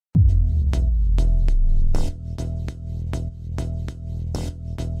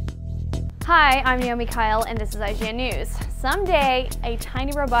Hi, I'm Naomi Kyle, and this is IGN News. Someday, a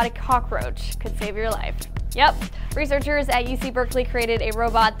tiny robotic cockroach could save your life. Yep, researchers at UC Berkeley created a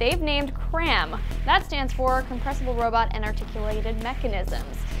robot they've named CRAM. That stands for Compressible Robot and Articulated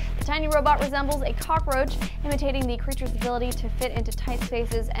Mechanisms. The tiny robot resembles a cockroach, imitating the creature's ability to fit into tight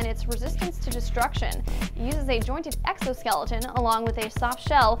spaces and its resistance to destruction. It uses a jointed exoskeleton along with a soft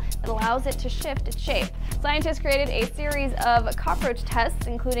shell that allows it to shift its shape. Scientists created a series of cockroach tests,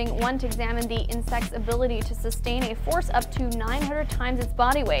 including one to examine the insect's ability to sustain a force up to 900 times its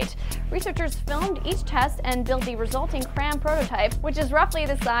body weight. Researchers filmed each test and built the resulting CRAM prototype, which is roughly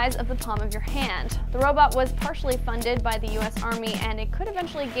the size of the palm of your hand. The robot was partially funded by the U.S. Army, and it could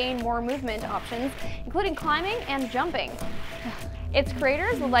eventually gain more movement options, including climbing and jumping. Its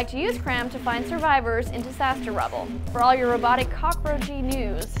creators would like to use CRAM to find survivors in disaster rubble. For all your robotic cockroachy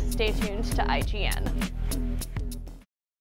news, stay tuned to IGN.